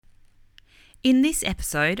In this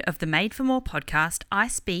episode of the Made for More podcast, I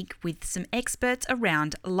speak with some experts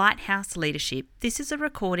around Lighthouse leadership. This is a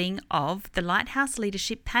recording of the Lighthouse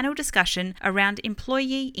leadership panel discussion around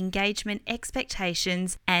employee engagement,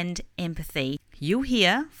 expectations, and empathy. You'll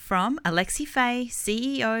hear from Alexi Fay,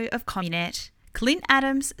 CEO of Communet, Clint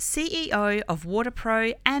Adams, CEO of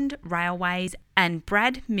WaterPro and Railways, and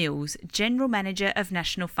Brad Mills, General Manager of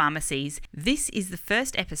National Pharmacies. This is the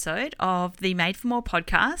first episode of the Made for More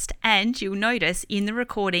podcast, and you'll notice in the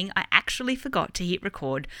recording I actually forgot to hit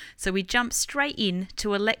record, so we jump straight in to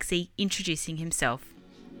Alexi introducing himself.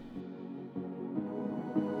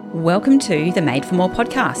 Welcome to the Made for More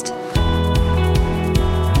podcast.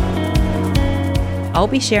 I'll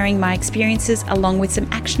be sharing my experiences along with some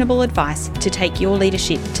actionable advice to take your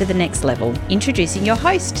leadership to the next level. Introducing your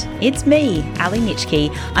host, it's me, Ali Nitschke.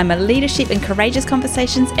 I'm a leadership and courageous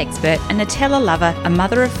conversations expert, a Nutella lover, a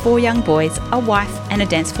mother of 4 young boys, a wife, and a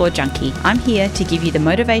dance floor junkie. I'm here to give you the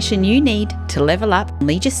motivation you need to level up,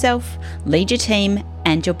 lead yourself, lead your team,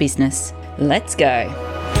 and your business. Let's go.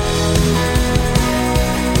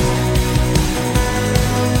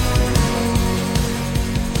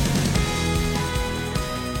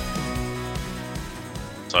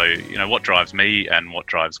 So, what drives me and what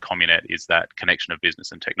drives Communet is that connection of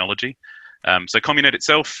business and technology. So Communet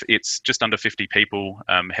itself, it's just under 50 people,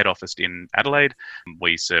 head officed in Adelaide.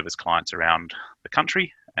 We service clients around the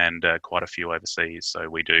country and quite a few overseas. So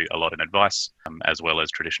we do a lot in advice as well as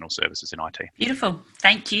traditional services in IT. Beautiful.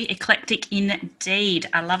 Thank you. Eclectic indeed.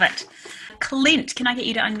 I love it. Clint, can I get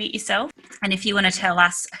you to unmute yourself? And if you want to tell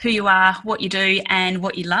us who you are, what you do, and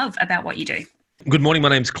what you love about what you do. Good morning. My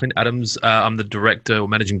name's Clint Adams. I'm the director or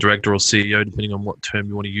managing director or CEO, depending on what term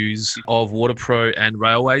you want to use, of WaterPro and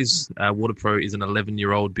Railways. WaterPro is an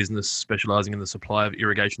 11-year-old business specialising in the supply of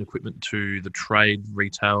irrigation equipment to the trade,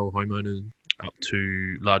 retail, homeowners, up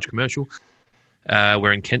to large commercial.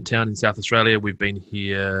 We're in Kent Town in South Australia. We've been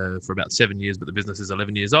here for about 7 years, but the business is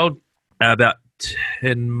 11 years old. About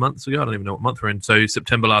 10 months ago, I don't even know what month we're in. So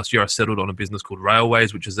September last year, I settled on a business called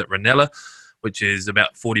Railways, which is at Ranella, which is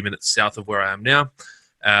about 40 minutes south of where I am now.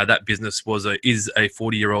 That business is a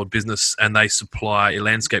 40-year-old business, and they supply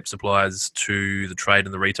landscape supplies to the trade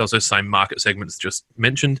and the retail. So same market segments just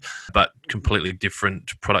mentioned, but completely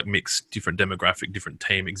different product mix, different demographic, different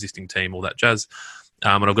team, existing team, all that jazz.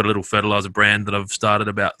 And I've got a little fertilizer brand that I've started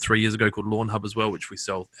about 3 years ago called Lawn Hub as well, which we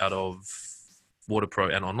sell out of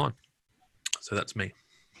WaterPro and online. So that's me.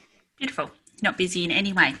 Beautiful. Not busy in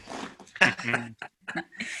any way.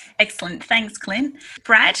 Excellent. Thanks, Clint.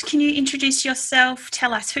 Brad, can you introduce yourself?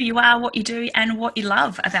 Tell us who you are, what you do, and what you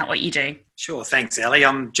love about what you do. Sure. Thanks, Ali.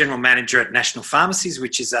 I'm General Manager at National Pharmacies,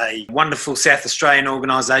 which is a wonderful South Australian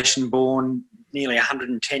organisation born nearly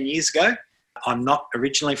 110 years ago. I'm not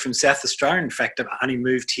originally from South Australia. In fact, I only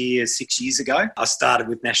moved here 6 years ago. I started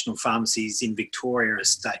with National Pharmacies in Victoria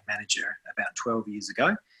as State Manager about 12 years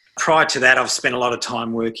ago. Prior to that, I've spent a lot of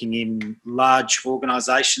time working in large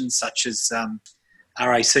organisations such as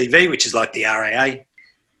RACV, which is like the RAA,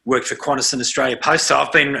 worked for Qantas and Australia Post. So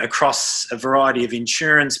I've been across a variety of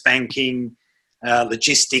insurance, banking,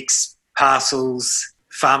 logistics, parcels,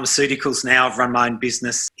 pharmaceuticals. Now I've run my own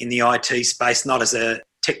business in the IT space, not as a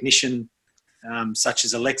technician such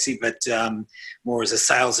as Alexi, but more as a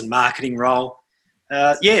sales and marketing role.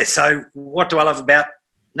 So what do I love about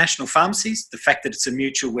National Pharmacies? The fact that it's a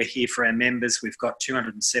mutual, we're here for our members. We've got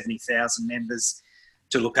 270,000 members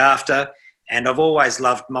to look after. And I've always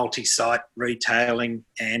loved multi-site retailing,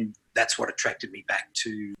 and that's what attracted me back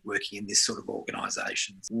to working in this sort of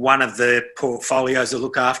organisation. One of the portfolios I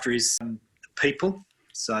look after is people.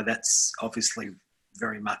 So that's obviously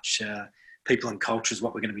very much people and culture is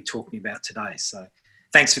what we're going to be talking about today. So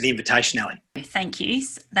thanks for the invitation, Ali. Thank you.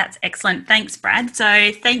 That's excellent. Thanks, Brad.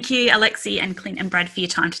 So thank you, Alexi and Clint and Brad, for your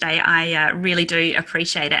time today. I really do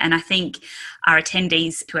appreciate it. And I think our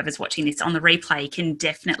attendees, whoever's watching this on the replay, can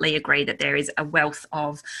definitely agree that there is a wealth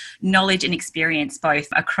of knowledge and experience both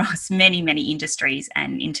across many, many industries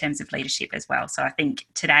and in terms of leadership as well. So I think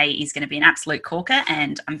today is going to be an absolute corker,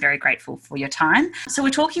 and I'm very grateful for your time. So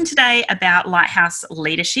we're talking today about Lighthouse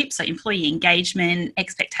leadership, so employee engagement,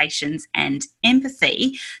 expectations, and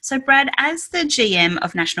empathy. So Brad, as the GM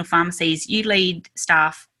of National Pharmacies, you lead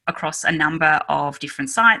staff across a number of different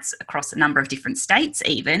sites, across a number of different states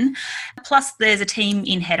even. Plus there's a team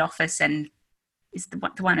in head office and is the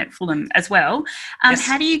one at Fulham as well. Yes.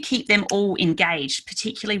 How do you keep them all engaged,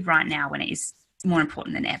 particularly right now when it is more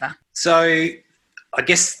important than ever? So I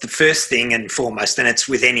guess the first thing and foremost, and it's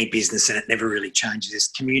with any business and it never really changes, is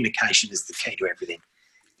communication is the key to everything.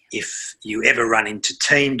 If you ever run into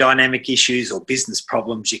team dynamic issues or business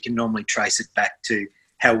problems, you can normally trace it back to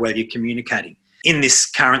how well you're communicating. In this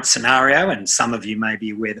current scenario, and some of you may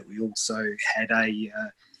be aware that we also had a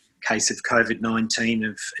case of COVID-19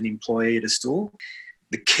 of an employee at a store.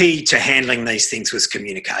 The key to handling these things was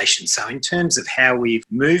communication. So in terms of how we've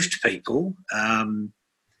moved people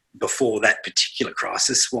before that particular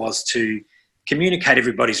crisis was to communicate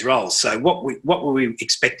everybody's roles. So what were we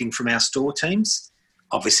expecting from our store teams?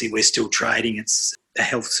 Obviously, we're still trading. It's a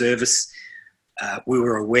health service. We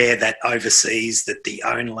were aware that overseas that the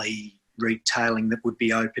only retailing that would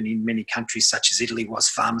be open in many countries such as Italy was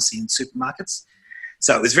pharmacy and supermarkets.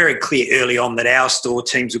 So it was very clear early on that our store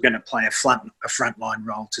teams were going to play a frontline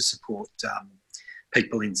role to support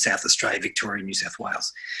people in South Australia, Victoria, New South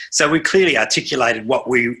Wales. So we clearly articulated what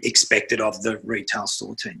we expected of the retail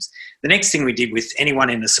store teams. The next thing we did with anyone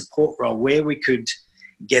in a support role, where we could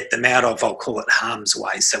get them out of, I'll call it harm's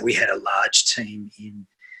way. So we had a large team in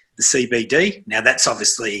the CBD. Now that's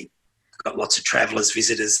obviously got lots of travellers,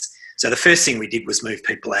 visitors. So the first thing we did was move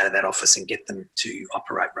people out of that office and get them to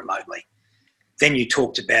operate remotely. Then you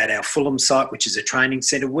talked about our Fulham site, which is a training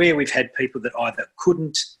centre where we've had people that either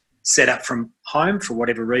couldn't set up from home for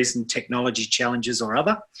whatever reason, technology challenges or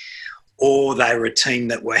other, or they were a team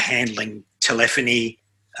that were handling telephony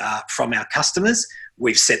from our customers.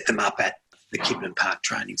 We've set them up at the Kidman Park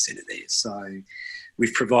Training Centre there. So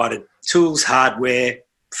we've provided tools, hardware,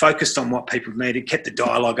 focused on what people needed, kept the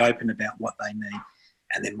dialogue open about what they need,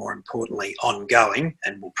 and then more importantly, ongoing,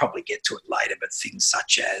 and we'll probably get to it later, but things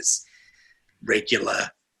such as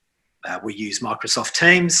we use Microsoft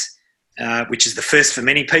Teams, which is the first for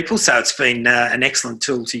many people, so it's been an excellent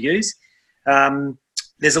tool to use.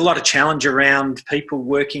 There's a lot of challenge around people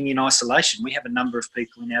working in isolation. We have a number of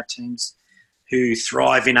people in our teams who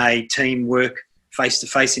thrive in a teamwork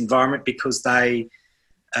face-to-face environment because they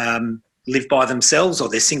live by themselves or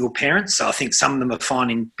they're single parents. So I think some of them are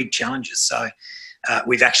finding big challenges. So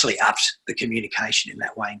we've actually upped the communication in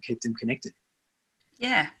that way and keep them connected.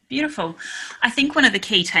 Yeah, beautiful. I think one of the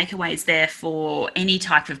key takeaways there for any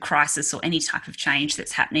type of crisis or any type of change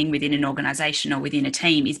that's happening within an organisation or within a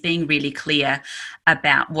team is being really clear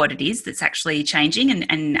about what it is that's actually changing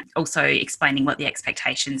and also explaining what the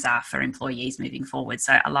expectations are for employees moving forward.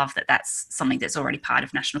 So I love that that's something that's already part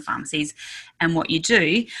of National Pharmacies and what you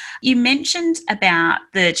do. You mentioned about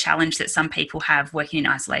the challenge that some people have working in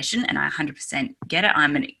isolation, and I 100% get it.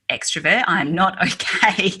 I'm an extrovert. I'm not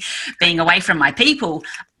okay being away from my people.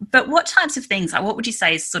 But what types of things, like what would you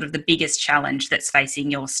say is sort of the biggest challenge that's facing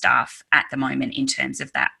your staff at the moment in terms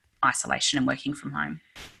of that isolation and working from home?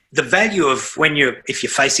 The value of if you're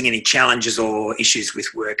facing any challenges or issues with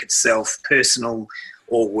work itself, personal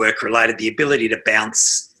or work related, the ability to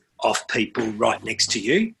bounce off people right next to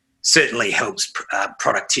you certainly helps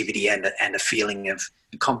productivity and a feeling of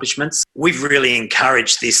accomplishments. We've really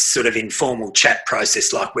encouraged this sort of informal chat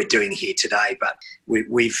process like we're doing here today, but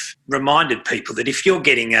we've reminded people that if you're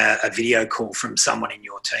getting a video call from someone in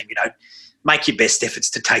your team, make your best efforts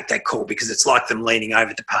to take that call because it's like them leaning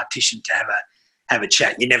over the partition to have a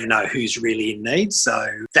chat. You never know who's really in need. So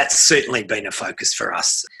that's certainly been a focus for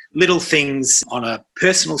us. Little things on a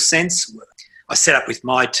personal sense. I set up with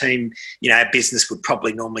my team, our business would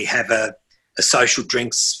probably normally have a social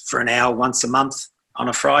drinks for an hour once a month on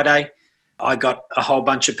a Friday. I got a whole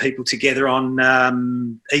bunch of people together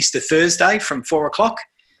on Easter Thursday from 4:00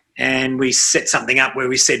 and we set something up where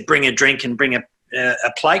we said bring a drink and bring a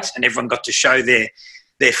plate, and everyone got to show their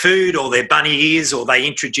food or their bunny ears, or they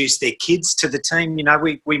introduced their kids to the team.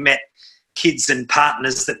 We met kids and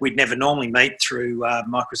partners that we'd never normally meet through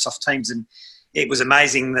Microsoft Teams, and it was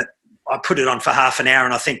amazing that I put it on for half an hour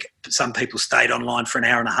and I think some people stayed online for an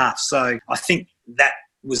hour and a half. So I think that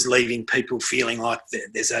was leaving people feeling like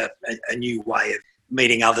there's a new way of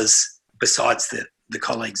meeting others besides the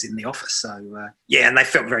colleagues in the office. So, and they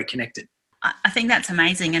felt very connected. I think that's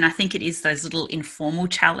amazing, and I think it is those little informal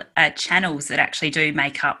channels that actually do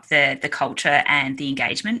make up the culture and the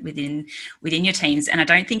engagement within your teams. And I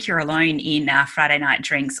don't think you're alone in Friday night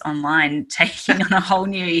drinks online taking on a whole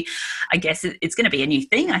new, I guess it's going to be a new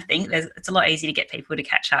thing. I think it's a lot easier to get people to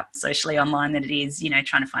catch up socially online than it is,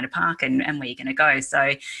 trying to find a park and where you're going to go.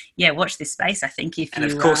 So yeah, watch this space. I think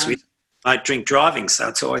of course we don't drink driving, so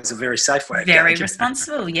it's always a very safe way of going. Very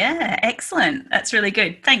responsible, yeah, excellent. That's really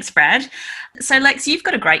good. Thanks, Brad. So, Lex, you've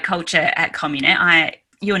got a great culture at Communet.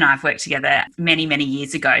 You and I have worked together many, many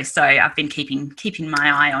years ago, so I've been keeping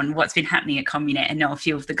my eye on what's been happening at Communet and know a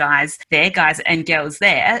few of the guys and girls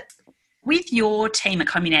there. With your team at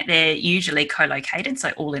Communet, they're usually co-located,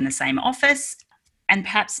 so all in the same office. And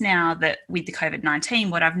perhaps now that with the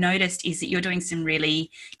COVID-19, what I've noticed is that you're doing some really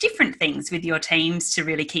different things with your teams to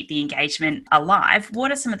really keep the engagement alive. What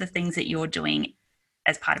are some of the things that you're doing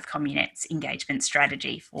as part of Communet's engagement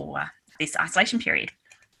strategy for this isolation period?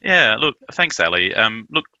 Yeah, look, thanks, Ali.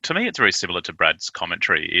 Look, to me, it's very similar to Brad's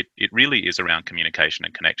commentary. It really is around communication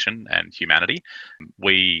and connection and humanity.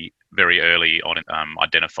 We very early on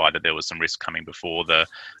identified that there was some risk coming before the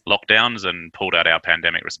lockdowns and pulled out our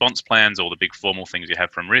pandemic response plans, all the big formal things you have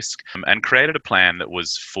from risk, and created a plan that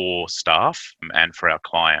was for staff and for our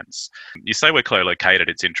clients. You say we're co-located,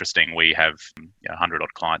 it's interesting. We have 100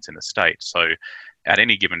 odd clients in the state. So at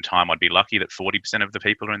any given time, I'd be lucky that 40% of the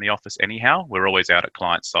people are in the office anyhow. We're always out at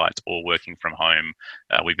client sites or working from home.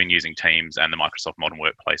 We've been using Teams and the Microsoft Modern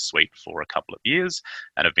Workplace suite for a couple of years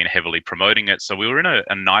and have been heavily promoting it. So we were in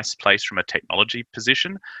a nice place from a technology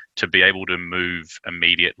position to be able to move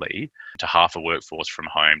immediately to half a workforce from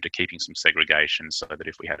home, to keeping some segregation so that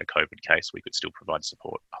if we had a COVID case, we could still provide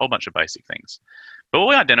support. A whole bunch of basic things. But what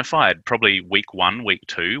we identified probably week 1, week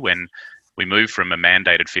 2, when we moved from a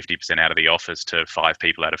mandated 50% out of the office to 5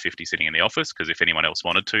 people out of 50 sitting in the office, because if anyone else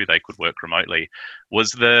wanted to, they could work remotely,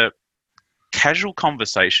 was the casual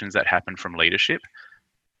conversations that happen from leadership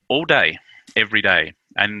all day, every day.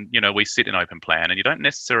 And, we sit in open plan and you don't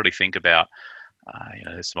necessarily think about,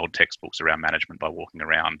 there's some old textbooks around management by walking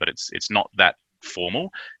around, but it's not that formal.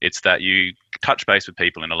 It's that you touch base with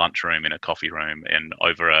people in a lunchroom, in a coffee room, and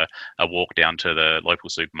over a walk down to the local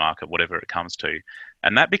supermarket, whatever it comes to.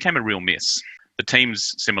 And that became a real miss. The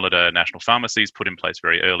teams, similar to national pharmacies, put in place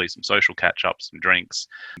very early some social catch-ups, some drinks.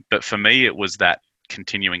 But for me, it was that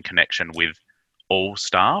continuing connection with all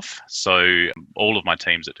staff. So all of my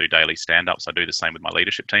teams that do daily stand-ups, I do the same with my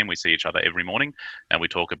leadership team. We see each other every morning and we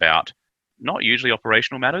talk about not usually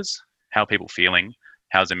operational matters, how are people feeling,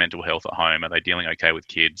 how's their mental health at home, are they dealing okay with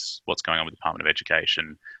kids, what's going on with the Department of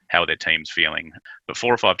Education, how are their teams feeling. But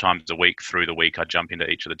 4 or 5 times a week through the week, I jump into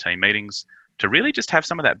each of the team meetings to really just have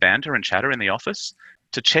some of that banter and chatter in the office,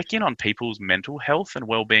 to check in on people's mental health and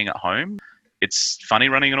well-being at home. It's funny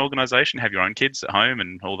running an organisation, have your own kids at home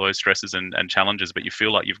and all those stresses and challenges, but you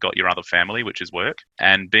feel like you've got your other family, which is work,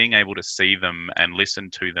 and being able to see them and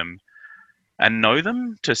listen to them and know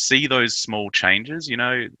them, to see those small changes.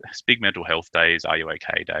 It's big mental health days, are you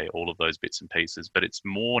okay day, all of those bits and pieces. But it's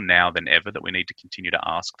more now than ever that we need to continue to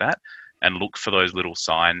ask that and look for those little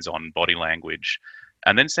signs on body language,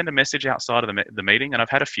 and then send a message outside of the meeting. And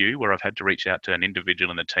I've had a few where I've had to reach out to an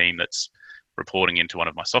individual in the team that's reporting into one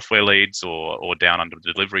of my software leads or down under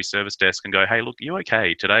the delivery service desk and go, hey, look, you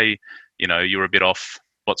okay? Today, you're a bit off.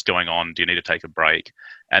 What's going on? Do you need to take a break?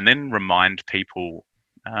 And then remind people,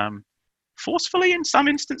 forcefully in some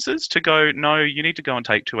instances, to go, no, you need to go and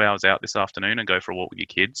take 2 hours out this afternoon and go for a walk with your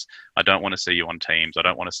kids. I don't want to see you on Teams. I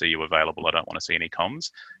don't want to see you available. I don't want to see any comms.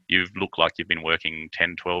 You look like you've been working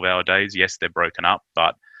 10, 12-hour days. Yes, they're broken up,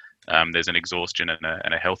 but there's an exhaustion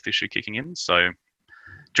and a health issue kicking in. So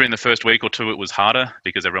during the first week or 2, it was harder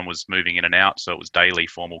because everyone was moving in and out. So it was daily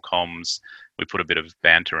formal comms. We put a bit of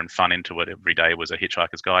banter and fun into it. Every day was a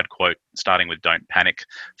Hitchhiker's Guide quote, starting with "Don't panic"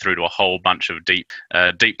 through to a whole bunch of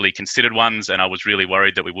deeply considered ones. And I was really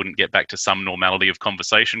worried that we wouldn't get back to some normality of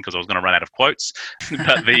conversation because I was going to run out of quotes.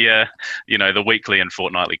 But the weekly and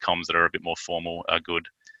fortnightly comms that are a bit more formal are good.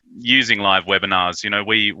 Using live webinars,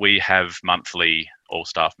 we have monthly all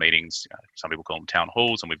staff meetings. Some people call them town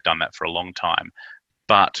halls, and we've done that for a long time.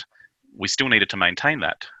 But we still needed to maintain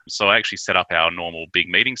that. So I actually set up our normal big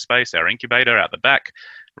meeting space, our incubator out the back,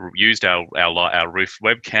 used our roof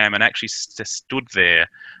webcam, and actually stood there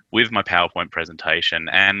with my PowerPoint presentation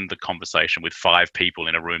and the conversation with 5 people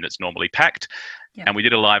in a room that's normally packed. Yeah. And we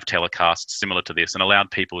did a live telecast similar to this and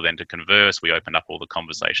allowed people then to converse. We opened up all the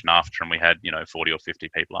conversation after, and we had 40 or 50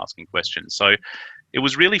 people asking questions. So it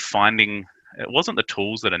was really finding, it wasn't the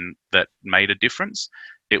tools that made a difference.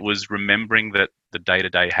 It was remembering that the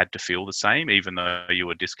day-to-day had to feel the same, even though you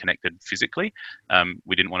were disconnected physically.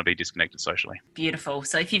 We didn't want to be disconnected socially. Beautiful.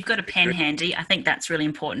 So if you've got a pen handy, I think that's really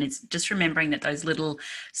important. It's just remembering that those little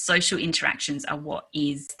social interactions are what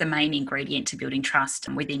is the main ingredient to building trust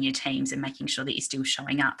within your teams and making sure that you're still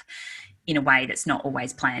showing up in a way that's not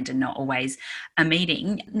always planned and not always a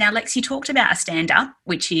meeting. Now, Lex, you talked about a stand-up,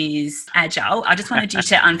 which is agile. I just wanted you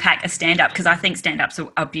to unpack a stand-up because I think stand-up's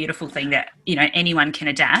a beautiful thing that, anyone can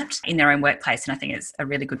adapt in their own workplace. And I think it's a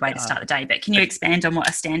really good way to start the day. But can you expand on what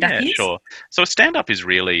a stand-up is? Sure. So a stand-up is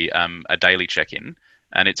really a daily check-in,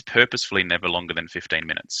 and it's purposefully never longer than 15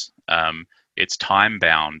 minutes. It's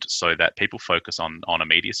time-bound so that people focus on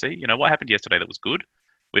immediacy. What happened yesterday that was good?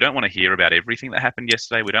 We don't want to hear about everything that happened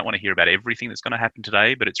yesterday. We don't want to hear about everything that's going to happen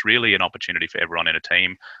today, but it's really an opportunity for everyone in a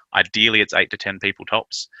team. Ideally, it's 8 to 10 people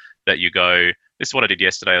tops that you go, this is what I did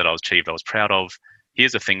yesterday that I was proud of.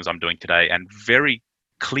 Here's the things I'm doing today. And very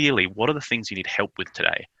clearly, what are the things you need help with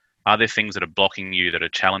today? Are there things that are blocking you, that are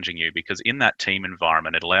challenging you? Because in that team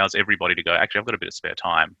environment, it allows everybody to go, actually, I've got a bit of spare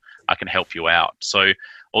time. I can help you out. So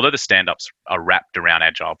although the stand-ups are wrapped around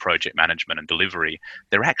agile project management and delivery,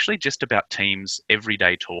 they're actually just about teams every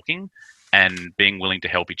day talking and being willing to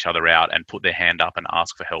help each other out and put their hand up and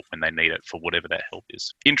ask for help when they need it for whatever that help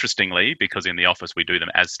is. Interestingly, because in the office we do them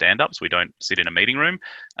as stand-ups, we don't sit in a meeting room.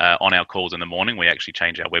 On our calls in the morning, we actually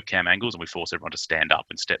change our webcam angles and we force everyone to stand up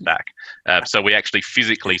and step back. So we actually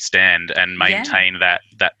physically stand and maintain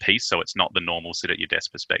that piece, so it's not the normal sit at your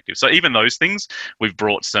desk perspective. So even those things, we've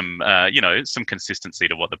brought some some consistency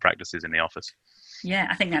to what the practice is in the office. Yeah,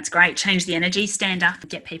 I think that's great. Change the energy, stand up,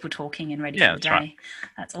 get people talking and ready for the day. Right.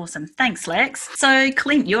 That's awesome. Thanks, Lex. So,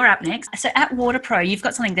 Clint, you're up next. So at WaterPro, you've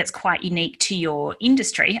got something that's quite unique to your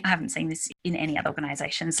industry. I haven't seen this in any other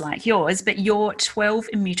organisations like yours, but your 12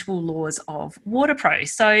 immutable laws of WaterPro.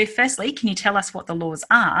 So firstly, can you tell us what the laws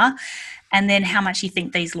are, and then how much you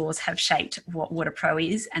think these laws have shaped what WaterPro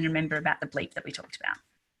is, and remember about the bleep that we talked about?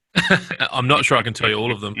 I'm not sure I can tell you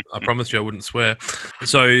all of them. I promised you I wouldn't swear.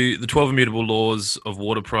 So the 12 immutable laws of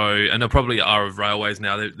WaterPro, and there probably are of Railways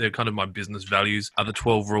now, they're kind of my business values, are the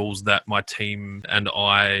 12 rules that my team and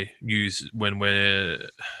I use when we're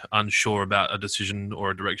unsure about a decision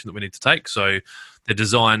or a direction that we need to take. So they're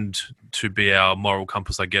designed to be our moral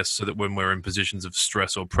compass, I guess, so that when we're in positions of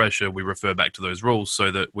stress or pressure, we refer back to those rules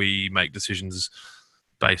so that we make decisions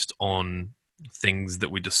based on things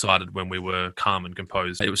that we decided when we were calm and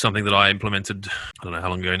composed. It was something that I implemented, I don't know how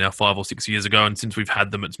long ago now, 5 or 6 years ago. And since we've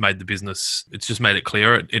had them, it's made the business, it's just made it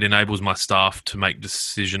clearer. It enables my staff to make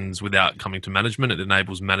decisions without coming to management. It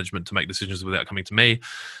enables management to make decisions without coming to me.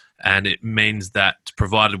 And it means that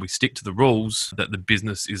provided we stick to the rules, that the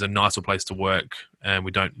business is a nicer place to work and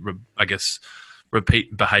we don't,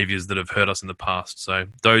 repeat behaviors that have hurt us in the past. So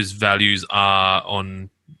those values are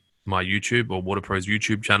on my YouTube or WaterPro's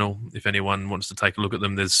YouTube channel. If anyone wants to take a look at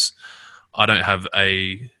them, I don't have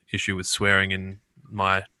a issue with swearing in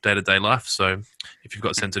my day-to-day life. So if you've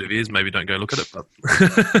got sensitive ears, maybe don't go look at it. But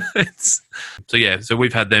so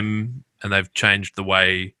we've had them and they've changed the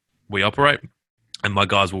way we operate. And my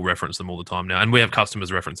guys will reference them all the time now. And we have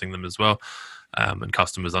customers referencing them as well. And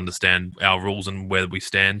customers understand our rules and where we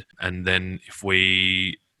stand. And then if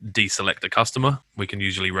we deselect a customer, we can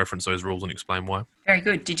usually reference those rules and explain why. Very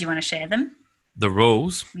good. Did you want to share them? The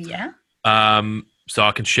rules? Yeah. So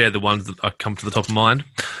I can share the ones that come to the top of mind.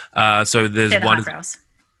 So there's one.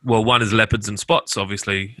 One is leopards and spots.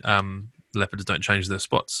 Obviously, leopards don't change their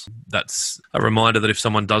spots. That's a reminder that if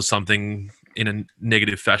someone does something in a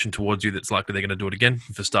negative fashion towards you, that's likely they're going to do it again.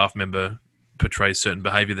 If a staff member portrays certain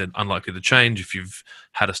behaviour, they're unlikely to change. If you've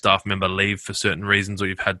had a staff member leave for certain reasons, or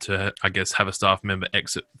you've had to, have a staff member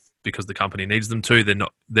exit because the company needs them to,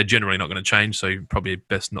 they're generally not going to change. So probably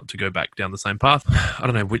best not to go back down the same path. I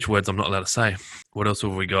don't know which words I'm not allowed to say. What else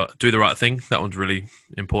have we got? Do the right thing. That one's really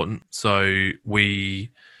important. So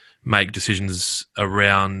we make decisions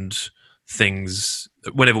around things.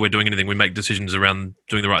 Whenever we're doing anything, we make decisions around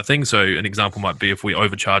doing the right thing. So an example might be if we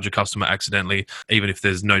overcharge a customer accidentally, even if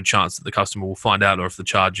there's no chance that the customer will find out, or if the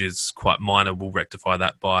charge is quite minor, we'll rectify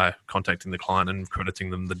that by contacting the client and crediting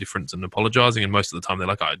them the difference and apologising. And most of the time they're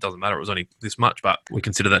like, it doesn't matter, it was only this much, but we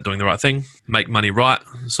consider that doing the right thing. Make money right.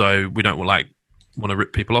 So we don't want to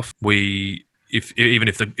rip people off.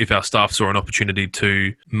 If our staff saw an opportunity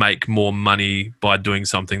to make more money by doing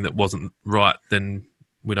something that wasn't right, then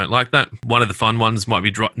we don't like that. One of the fun ones might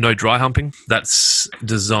be no dry humping. That's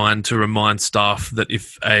designed to remind staff that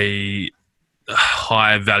if a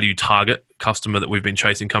high value target customer that we've been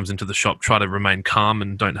chasing comes into the shop, try to remain calm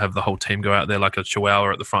and don't have the whole team go out there like a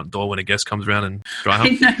chihuahua at the front door when a guest comes around and dry hump. I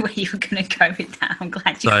didn't know where you were going to go with that. I'm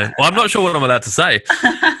glad you I'm not sure what I'm allowed to say.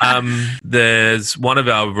 There's one of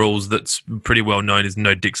our rules that's pretty well known is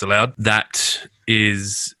no dicks allowed. That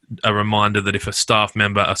is a reminder that if a staff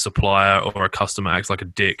member, a supplier, or a customer acts like a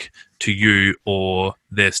dick to you or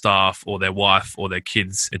their staff or their wife or their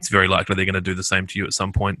kids, it's very likely they're going to do the same to you at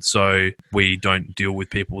some point. So we don't deal with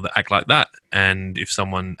people that act like that. And if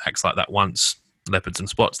someone acts like that once, leopards and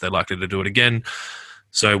spots, they're likely to do it again.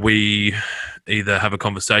 So we either have a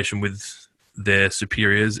conversation with their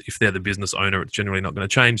superiors. If they're the business owner, it's generally not going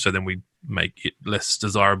to change. So then we make it less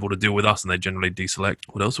desirable to deal with us and they generally deselect.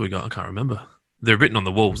 What else have we got? I can't remember. They're written on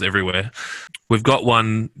the walls everywhere. We've got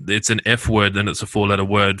one, it's an F word and it's a 4-letter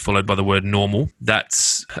word followed by the word normal.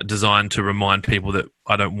 That's designed to remind people that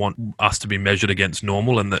I don't want us to be measured against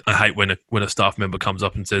normal. And that I hate when a staff member comes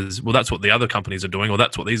up and says, well, that's what the other companies are doing, or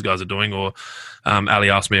that's what these guys are doing. Or Ali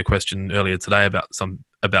asked me a question earlier today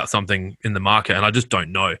about something in the market, and I just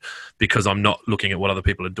don't know, because I'm not looking at what other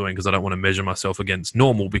people are doing, because I don't want to measure myself against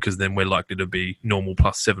normal, because then we're likely to be normal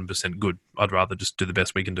plus 7% good. I'd rather just do the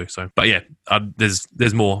best we can do. So, but yeah,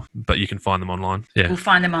 there's more, but you can find them online. Yeah, we'll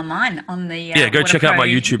find them online on the go check out my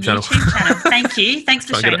YouTube channel. Thank you. Thanks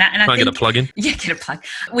for sharing that. And I think get a plug in. Yeah, get a plug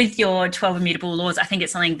with your 12 immutable laws. I think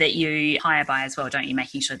it's something that you hire by as well, don't you?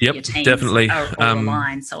 Making sure that your teams definitely are all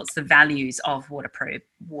aligned. So it's the values of WaterPro,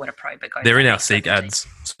 but they're in our Seek ads.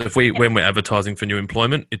 So when we're advertising for new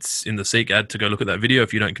employment, it's in the Seek ad to go look at that video.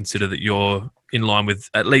 If you don't consider that you're in line with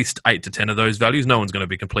at least 8 to 10 of those values, no one's going to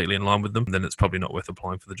be completely in line with them, then it's probably not worth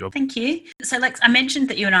applying for the job. Thank you. So Lex, I mentioned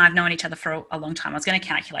that you and I have known each other for a long time. I was going to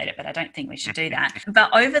calculate it, but I don't think we should do that.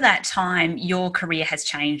 But over that time, your career has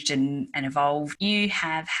changed and evolved. You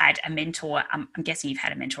have had a mentor. I'm guessing you've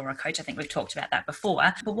had a mentor or a coach. I think we've talked about that before.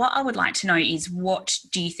 But what I would like to know is, what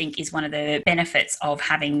do you think is one of the benefits of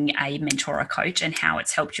having a mentor or a coach, and how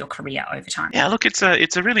it's helped your career over time? Yeah, look, it's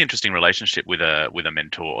a really interesting relationship with a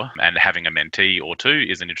mentor, and having a mentee or two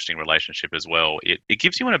is an interesting relationship as well. It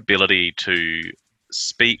gives you an ability to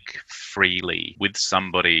speak freely with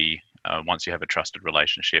somebody once you have a trusted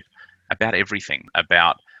relationship about everything,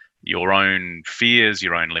 about your own fears,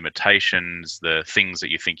 your own limitations, the things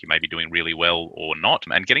that you think you may be doing really well or not,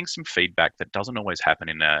 and getting some feedback that doesn't always happen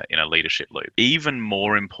in a leadership loop. Even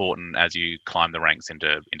more important as you climb the ranks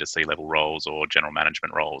into C-level roles or general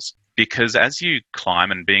management roles, because as you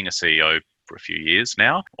climb, and being a CEO for a few years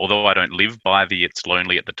now, although I don't live by the "it's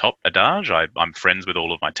lonely at the top" adage, I'm friends with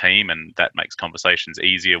all of my team, and that makes conversations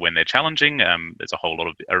easier when they're challenging. There's a whole lot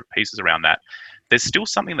of pieces around that. There's still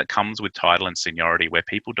something that comes with title and seniority where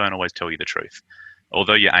people don't always tell you the truth.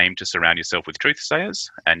 Although you aim to surround yourself with truth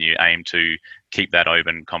sayers and you aim to keep that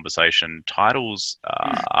open conversation, titles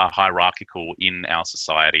are hierarchical in our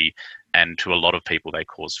society, and to a lot of people they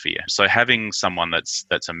cause fear. So having someone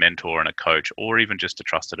that's a mentor and a coach, or even just a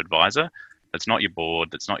trusted advisor, that's not your board,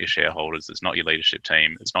 that's not your shareholders, that's not your leadership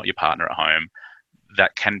team, it's not your partner at home,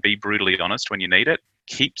 that can be brutally honest when you need it,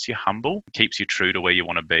 keeps you humble, keeps you true to where you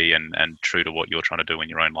want to be, and true to what you're trying to do in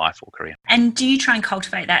your own life or career. And do you try and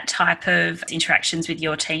cultivate that type of interactions with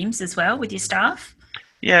your teams as well, with your staff?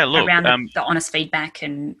 Yeah, look, around the honest feedback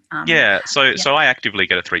and So I actively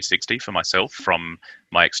get a 360 for myself from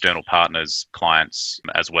my external partners, clients,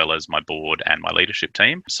 as well as my board and my leadership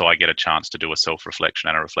team. So I get a chance to do a self-reflection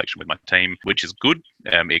and a reflection with my team, which is good.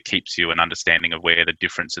 It keeps you an understanding of where the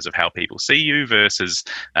differences of how people see you versus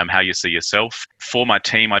how you see yourself. For my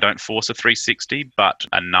team, I don't force a 360, but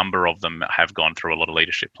a number of them have gone through a lot of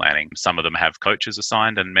leadership planning. Some of them have coaches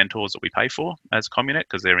assigned and mentors that we pay for as Communet,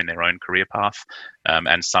 because they're in their own career path.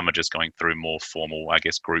 And some are just going through more formal,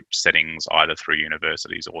 group settings, either through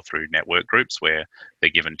universities or through network groups, where they're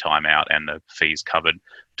given time out and the fees covered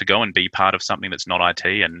to go and be part of something that's not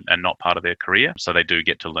IT and not part of their career. So they do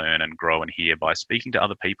get to learn and grow and hear by speaking to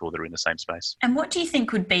other people that are in the same space. And what do you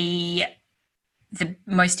think would be the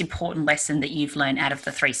most important lesson that you've learned out of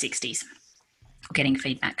the 360s, getting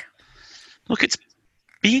feedback? Look, it's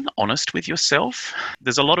being honest with yourself.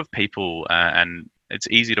 There's a lot of people and it's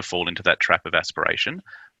easy to fall into that trap of aspiration,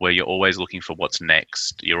 where you're always looking for what's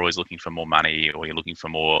next. You're always looking for more money, or you're looking for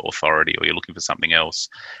more authority, or you're looking for something else.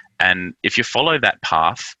 And if you follow that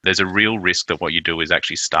path, there's a real risk that what you do is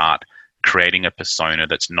actually start creating a persona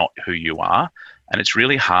that's not who you are. And it's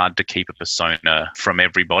really hard to keep a persona from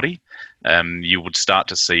everybody. You would start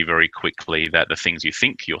to see very quickly that the things you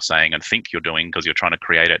think you're saying and think you're doing because you're trying to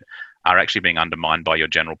create it are actually being undermined by your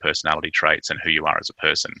general personality traits and who you are as a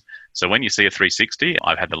person. So when you see a 360,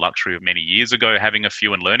 I've had the luxury of many years ago having a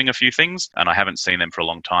few and learning a few things, and I haven't seen them for a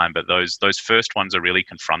long time, but those first ones are really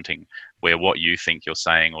confronting, where what you think you're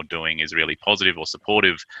saying or doing is really positive or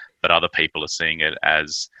supportive, but other people are seeing it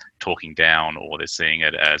as talking down, or they're seeing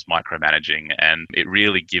it as micromanaging, and it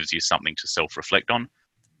really gives you something to self-reflect on.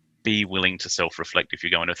 Be willing to self-reflect if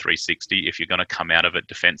you're going to 360. If you're going to come out of it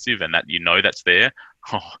defensive and that you know that's there,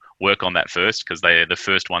 work on that first, because the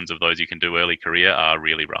first ones of those you can do early career are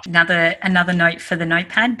really rough. Another note for the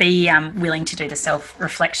notepad: be willing to do the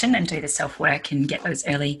self-reflection and do the self-work and get those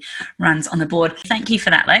early runs on the board. Thank you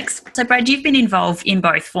for that, Lex. So Brad, you've been involved in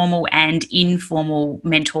both formal and informal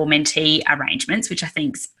mentor-mentee arrangements, which I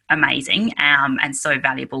think's amazing and so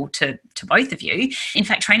valuable to both of you. In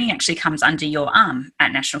fact, training actually comes under your arm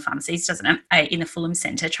at National Pharmacies, doesn't it? In the Fulham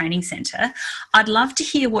Centre, Training Centre. I'd love to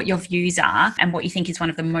hear what your views are and what you think is one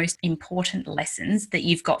of the most important lessons that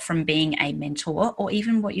you've got from being a mentor, or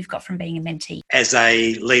even what you've got from being a mentee? As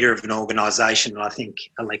a leader of an organisation, and I think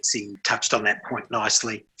Alexi touched on that point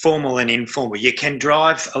nicely, formal and informal. You can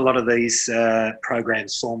drive a lot of these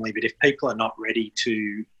programs formally, but if people are not ready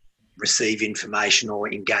to receive information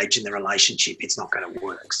or engage in the relationship, it's not going to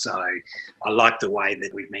work. So I like the way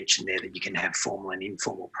that we've mentioned there that you can have formal and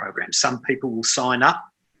informal programs. Some people will sign up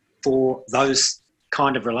for those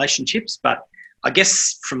kind of relationships, but I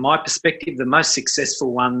guess from my perspective, the most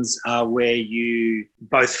successful ones are where you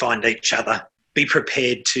both find each other, be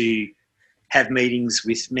prepared to have meetings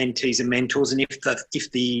with mentees and mentors, and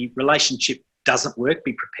if the relationship doesn't work,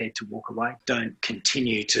 be prepared to walk away. Don't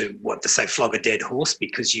continue to, flog a dead horse,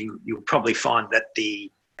 because you'll probably find that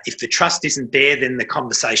if the trust isn't there, then the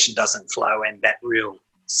conversation doesn't flow, and that real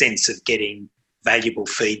sense of getting valuable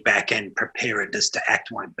feedback and preparedness to act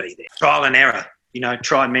won't be there. Trial and error.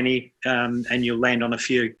 Try many and you'll land on a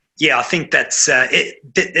few. Yeah, I think that's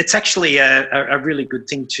it's actually a really good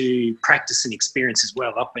thing to practice and experience as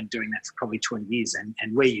well. I've been doing that for probably 20 years, and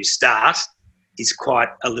where you start is quite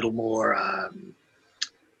a little more,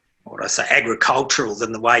 agricultural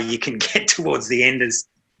than the way you can get towards the end, as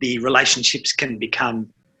the relationships can become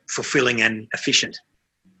fulfilling and efficient.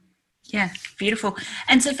 Yeah, beautiful.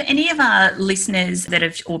 And so for any of our listeners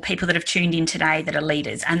or people that have tuned in today that are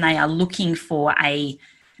leaders and they are looking for a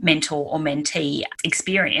mentor or mentee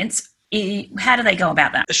experience, how do they go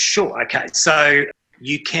about that? Sure. Okay. So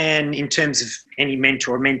you can, in terms of any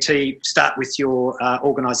mentor or mentee, start with your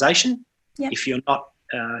organisation. Yep. If you're not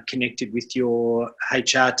connected with your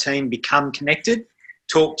HR team, become connected.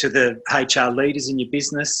 Talk to the HR leaders in your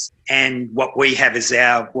business. And what we have is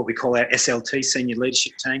what we call our SLT, Senior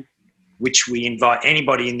Leadership Team, which we invite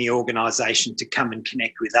anybody in the organisation to come and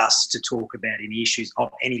connect with us to talk about any issues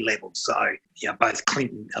of any level. So, both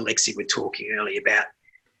Clint and Alexi were talking earlier about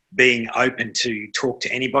being open to talk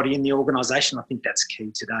to anybody in the organisation. I think that's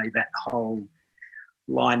key today. That whole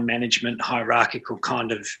line management, hierarchical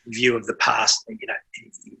kind of view of the past,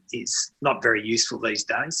 is not very useful these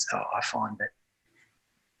days. So I find that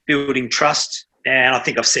building trust, and I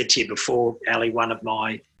think I've said to you before, Ali, one of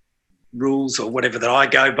my rules or whatever that I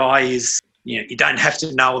go by is, you don't have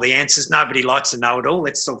to know all the answers. Nobody likes to know it all.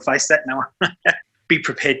 Let's all face that. No one. Be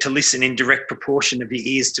prepared to listen in direct proportion of your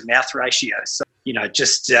ears to mouth ratio. So,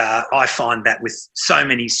 I find that with so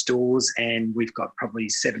many stores, and we've got probably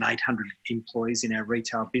 700-800 employees in our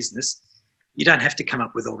retail business, you don't have to come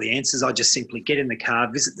up with all the answers. I just simply get in the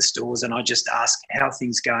car, visit the stores, and I just ask, how are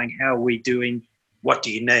things going? How are we doing? What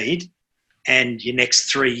do you need? And your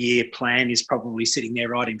next 3-year plan is probably sitting there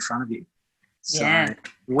right in front of you. So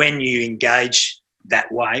when you engage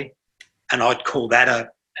that way, and I'd call that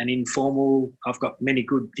an informal, I've got many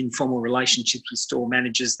good informal relationships with store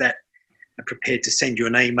managers that are prepared to send you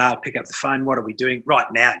an email, pick up the phone, what are we doing right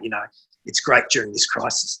now? It's great during this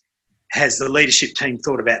crisis. Has the leadership team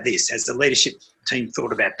thought about this? Has the leadership team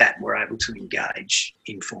thought about that? And we're able to engage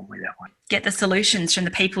informally that way. Get the solutions from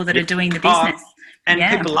the people that are doing the business. And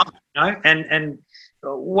people love it, And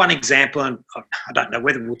one example, and I don't know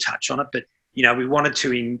whether we'll touch on it, but, we wanted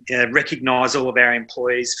to recognise all of our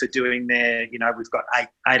employees for doing their, we've got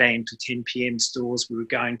 8 a.m. to 10 p.m. stores. We were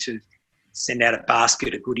going to send out a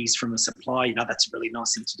basket of goodies from a supplier. That's a really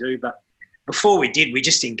nice thing to do. But before we did, we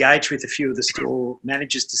just engaged with a few of the store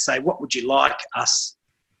managers to say, what would you like us,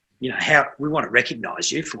 how we want to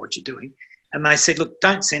recognise you for what you're doing. And they said, look,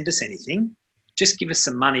 don't send us anything. Just give us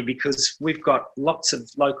some money, because we've got lots of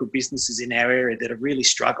local businesses in our area that are really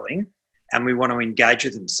struggling, and we want to engage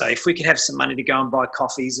with them. So if we could have some money to go and buy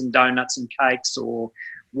coffees and donuts and cakes or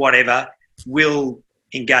whatever, we'll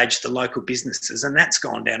engage the local businesses. And that's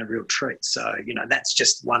gone down a real treat. So, that's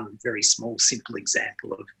just one very small, simple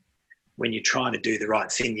example of when you're trying to do the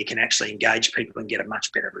right thing, you can actually engage people and get a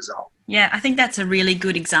much better result. Yeah, I think that's a really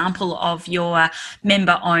good example of your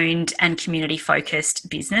member-owned and community-focused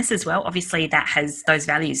business as well. Obviously, that has those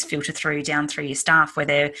values filter down through your staff,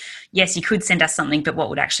 where yes, you could send us something, but what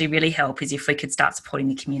would actually really help is if we could start supporting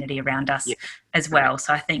the community around us as well.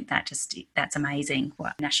 So I think that's amazing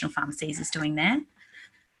what National Pharmacies is doing there.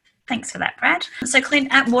 Thanks for that, Brad. So Clint,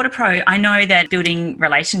 at WaterPro, I know that building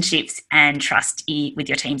relationships and trust with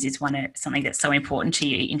your teams is something that's so important to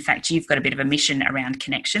you. In fact, you've got a bit of a mission around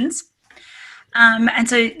connections. And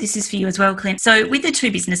so this is for you as well, Clint. So with the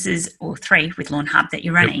 2 businesses, or 3 with Lawn Hub that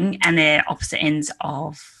you're running, and they're opposite ends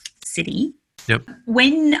of the city. Yep.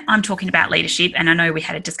 When I'm talking about leadership, and I know we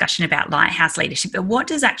had a discussion about lighthouse leadership, but what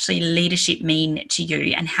does actually leadership mean to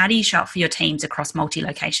you, and how do you show up for your teams across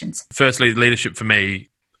multi-locations? Firstly, leadership for me,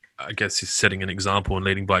 I guess, is setting an example and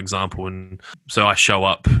leading by example. And so I show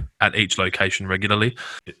up at each location regularly.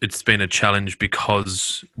 It's been a challenge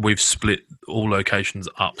because we've split all locations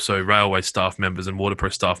up. So railway staff members and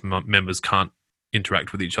Waterpro staff members can't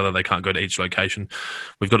interact with each other. They can't go to each location.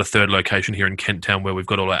 We've got a third location here in Kent Town where we've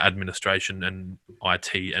got all our administration and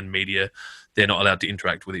IT and media. They're not allowed to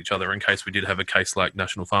interact with each other in case we did have a case like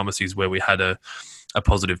National Pharmacies where we had a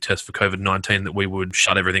positive test for COVID-19 that we would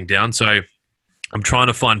shut everything down. So I'm trying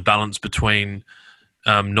to find balance between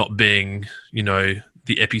not being,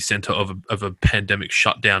 the epicenter of a pandemic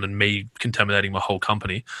shutdown and me contaminating my whole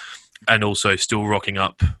company, and also still rocking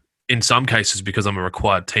up in some cases because I'm a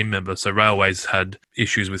required team member. So Railways had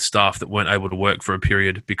issues with staff that weren't able to work for a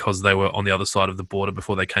period because they were on the other side of the border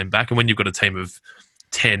before they came back. And when you've got a team of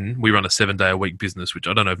 10, we run a 7-day-a-week business, which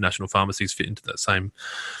I don't know if National Pharmacies fit into that same,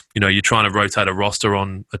 you're trying to rotate a roster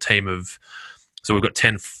on a team of, so we've got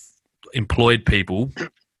 10 employed people.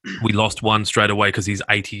 We lost one straight away because he's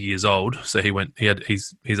 80 years old. So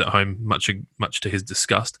he's at home much to his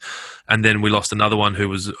disgust. And then we lost another one who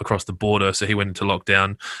was across the border. So he went into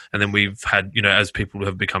lockdown. And then we've had, as people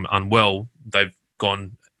have become unwell, they've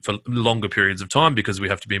gone for longer periods of time because we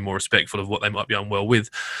have to be more respectful of what they might be unwell with.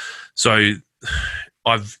 So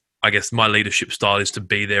I guess my leadership style is to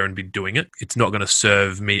be there and be doing it. It's not going to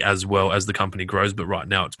serve me as well as the company grows, but right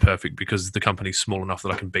now it's perfect because the company's small enough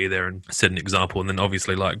that I can be there and set an example. And then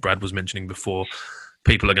obviously, like Brad was mentioning before,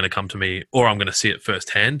 people are going to come to me, or I'm going to see it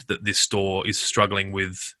firsthand that this store is struggling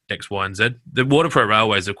with X, Y, and Z. The Waterpro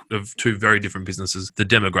Railways are two very different businesses. The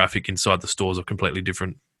demographic inside the stores are completely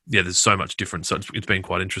different. Yeah, there's so much difference. So it's been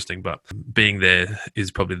quite interesting, but being there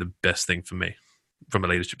is probably the best thing for me from a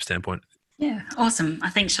leadership standpoint. Yeah, awesome. I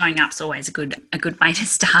think showing up's always a good way to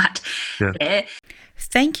start. Yeah.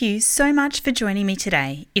 Thank you so much for joining me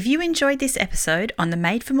today. If you enjoyed this episode on the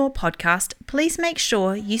Made for More podcast, please make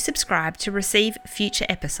sure you subscribe to receive future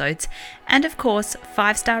episodes. And of course,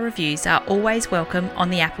 5-star reviews are always welcome on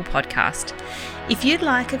the Apple Podcast. If you'd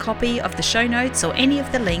like a copy of the show notes or any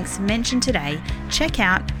of the links mentioned today, check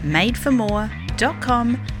out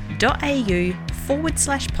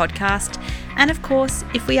madeformore.com.au/podcast. And of course,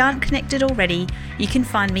 if we aren't connected already, you can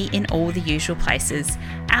find me in all the usual places.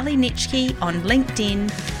 Ali Nitschke on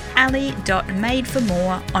LinkedIn,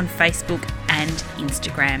 ali.madeformore on Facebook and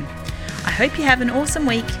Instagram. I hope you have an awesome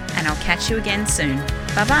week, and I'll catch you again soon.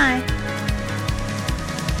 Bye-bye.